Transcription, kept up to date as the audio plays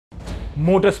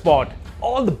Motorsport.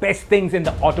 All the best things in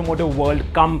the automotive world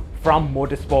come from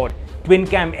motorsport. Twin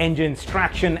cam engines,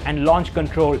 traction and launch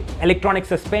control, electronic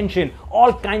suspension,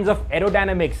 all kinds of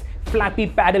aerodynamics, flappy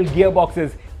paddle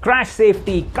gearboxes, crash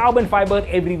safety, carbon fiber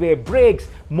everywhere brakes.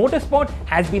 Motorsport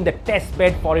has been the test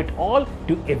bed for it all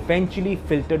to eventually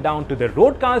filter down to the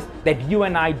road cars that you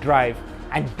and I drive.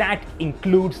 And that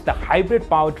includes the hybrid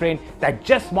powertrain that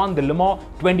just won the Le Mans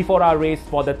 24-hour race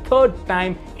for the third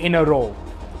time in a row.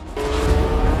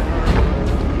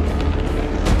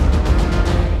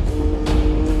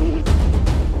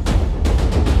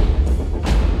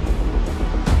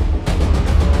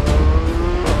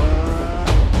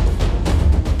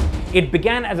 It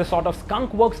began as a sort of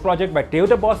skunk works project by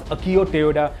Toyota boss Akio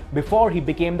Toyoda before he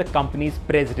became the company's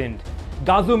president.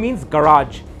 Gazoo means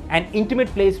garage, an intimate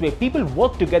place where people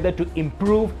work together to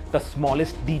improve the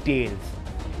smallest details.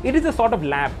 It is a sort of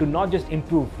lab to not just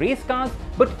improve race cars,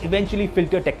 but eventually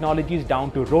filter technologies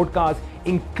down to road cars,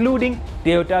 including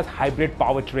Toyota's hybrid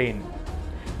powertrain.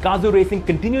 Gazoo Racing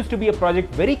continues to be a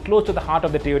project very close to the heart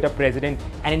of the Toyota president,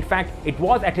 and in fact, it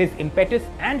was at his impetus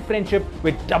and friendship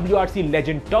with WRC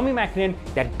legend Tommy McLaren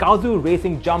that Gazoo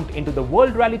Racing jumped into the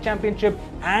World Rally Championship,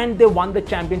 and they won the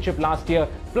championship last year,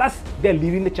 plus they're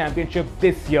leading the championship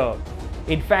this year.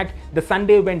 In fact, the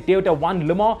Sunday when Toyota won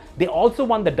Le Mans, they also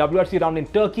won the WRC round in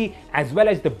Turkey as well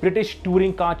as the British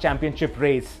Touring Car Championship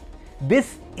race.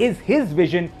 This is his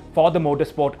vision for the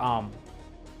motorsport arm.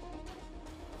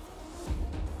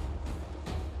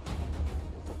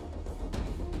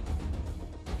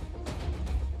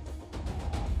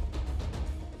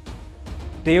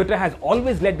 Toyota has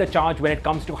always led the charge when it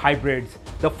comes to hybrids.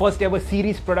 The first ever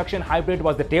series production hybrid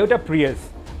was the Toyota Prius.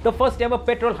 The first ever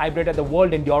petrol hybrid at the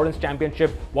World Endurance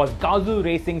Championship was Gazoo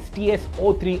Racing's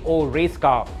TS050 race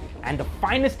car. And the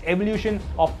finest evolution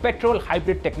of petrol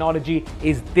hybrid technology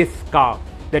is this car,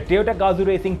 the Toyota Gazoo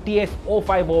Racing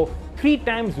TS050, 3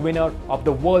 times winner of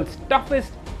the world's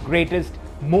toughest, greatest,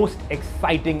 most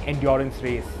exciting endurance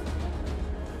race.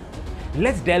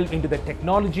 Let's delve into the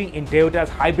technology in Toyota's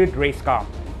hybrid race car.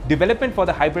 Development for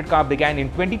the hybrid car began in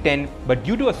 2010, but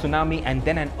due to a tsunami and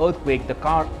then an earthquake, the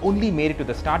car only made it to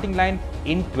the starting line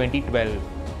in 2012.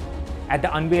 At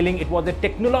the unveiling, it was a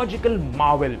technological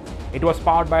marvel. It was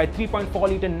powered by a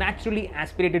 3.4-litre naturally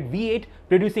aspirated V8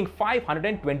 producing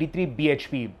 523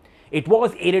 bhp. It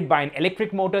was aided by an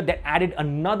electric motor that added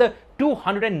another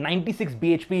 296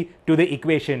 bhp to the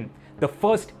equation. The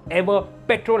first ever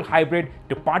petrol hybrid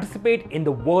to participate in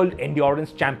the World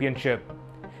Endurance Championship.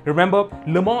 Remember,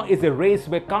 Le Mans is a race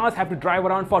where cars have to drive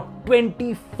around for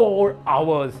 24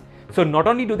 hours. So not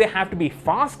only do they have to be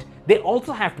fast, they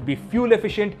also have to be fuel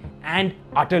efficient and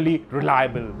utterly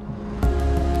reliable.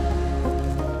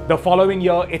 The following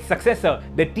year, its successor,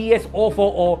 the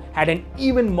TS040, had an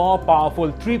even more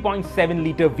powerful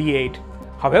 3.7-litre V8.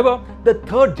 However, the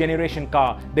third generation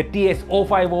car, the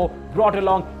TS050, brought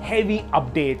along heavy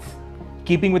updates.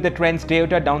 Keeping with the trends,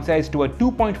 Toyota downsized to a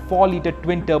 2.4-litre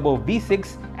twin-turbo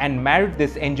V6 and married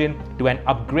this engine to an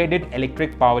upgraded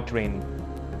electric powertrain.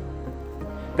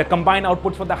 The combined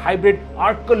outputs for the hybrid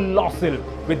are colossal,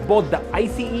 with both the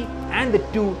ICE and the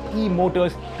 2E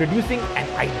motors producing an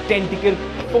identical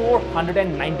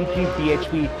 493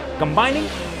 bhp, combining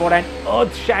for an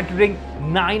earth-shattering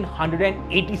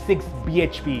 986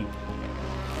 bhp.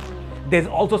 There's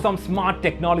also some smart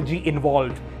technology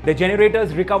involved. The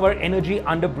generators recover energy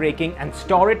under braking and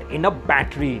store it in a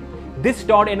battery. This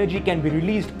stored energy can be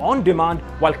released on demand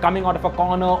while coming out of a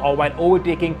corner or while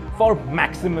overtaking for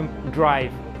maximum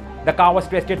drive. The car was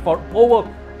tested for over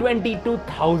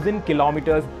 22,000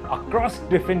 kilometers across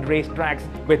different racetracks,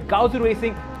 with Gazoo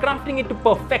Racing crafting it to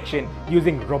perfection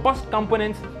using robust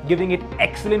components, giving it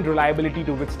excellent reliability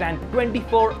to withstand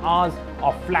 24 hours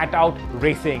of flat-out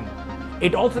racing.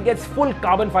 It also gets full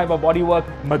carbon fiber bodywork,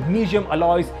 magnesium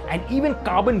alloys, and even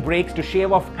carbon brakes to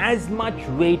shave off as much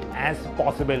weight as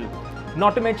possible.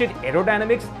 Not to mention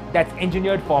aerodynamics that's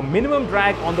engineered for minimum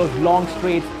drag on those long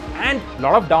straights and a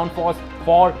lot of downforce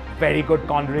for very good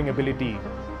cornering ability.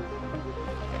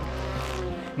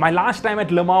 My last time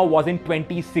at Le Mans was in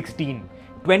 2016.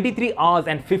 23 hours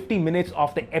and 50 minutes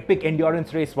of the epic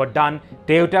endurance race were done.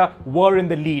 Toyota were in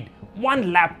the lead.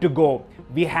 1 lap to go.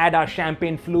 We had our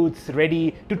champagne flutes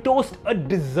ready to toast a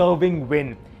deserving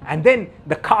win. And then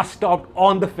the car stopped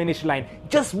on the finish line.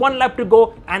 Just 1 lap to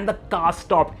go and the car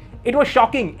stopped. It was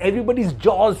shocking. Everybody's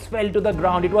jaws fell to the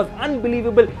ground. It was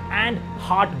unbelievable and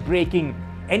heartbreaking.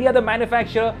 Any other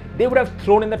manufacturer, they would have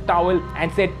thrown in the towel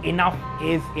and said enough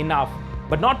is enough.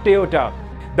 But not Toyota.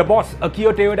 The boss,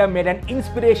 Akio Toyoda, made an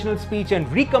inspirational speech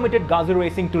and recommitted Gazoo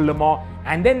Racing to Le Mans,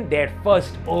 And then their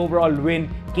first overall win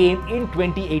came in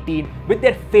 2018 with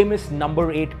their famous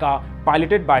number 8 car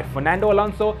piloted by Fernando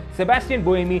Alonso, Sebastian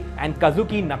Buemi and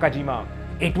Kazuki Nakajima.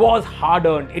 It was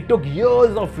hard-earned, it took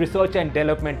years of research and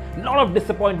development, a lot of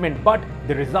disappointment, but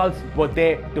the results were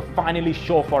there to finally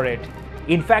show for it.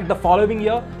 In fact, the following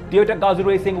year, Toyota Gazoo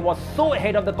Racing was so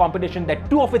ahead of the competition that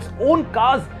two of its own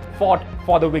cars fought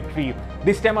for the victory.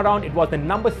 This time around, it was the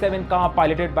number 7 car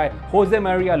piloted by Jose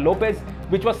Maria Lopez,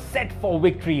 which was set for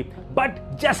victory.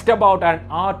 But just about an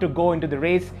hour to go into the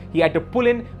race, he had to pull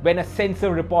in when a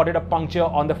sensor reported a puncture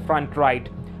on the front right.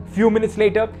 Few minutes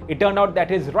later, it turned out that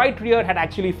his right rear had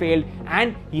actually failed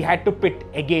and he had to pit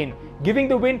again, giving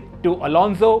the win to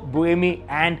Alonso, Buemi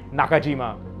and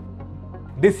Nakajima.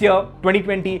 This year,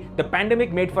 2020, the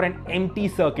pandemic made for an empty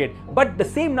circuit, but the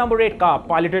same number 8 car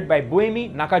piloted by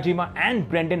Buemi, Nakajima and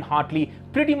Brendan Hartley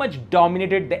pretty much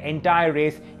dominated the entire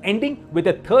race, ending with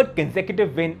a third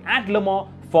consecutive win at Le Mans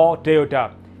for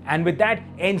Toyota. And with that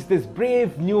ends this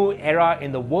brave new era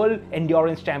in the World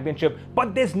Endurance Championship.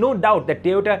 But there's no doubt that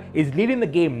Toyota is leading the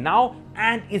game now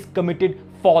and is committed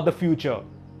for the future.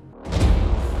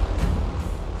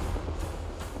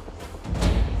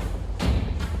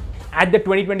 At the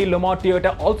 2020 Le Mans,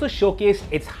 Toyota also showcased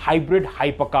its hybrid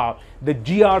hypercar, the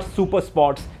GR Super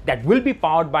Sports, that will be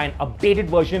powered by an updated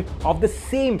version of the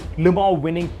same Le Mans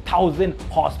winning 1000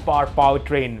 horsepower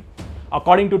powertrain.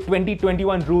 According to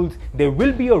 2021 rules, there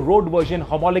will be a road version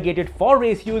homologated for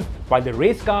race use, while the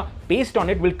race car based on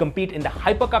it will compete in the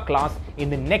hypercar class in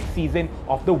the next season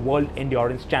of the World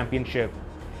Endurance Championship.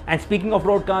 And speaking of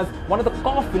road cars, one of the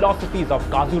core philosophies of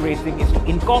Gazoo Racing is to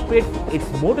incorporate its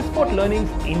motorsport learnings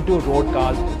into road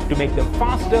cars to make them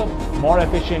faster, more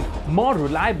efficient, more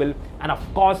reliable, and of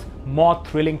course, more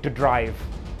thrilling to drive.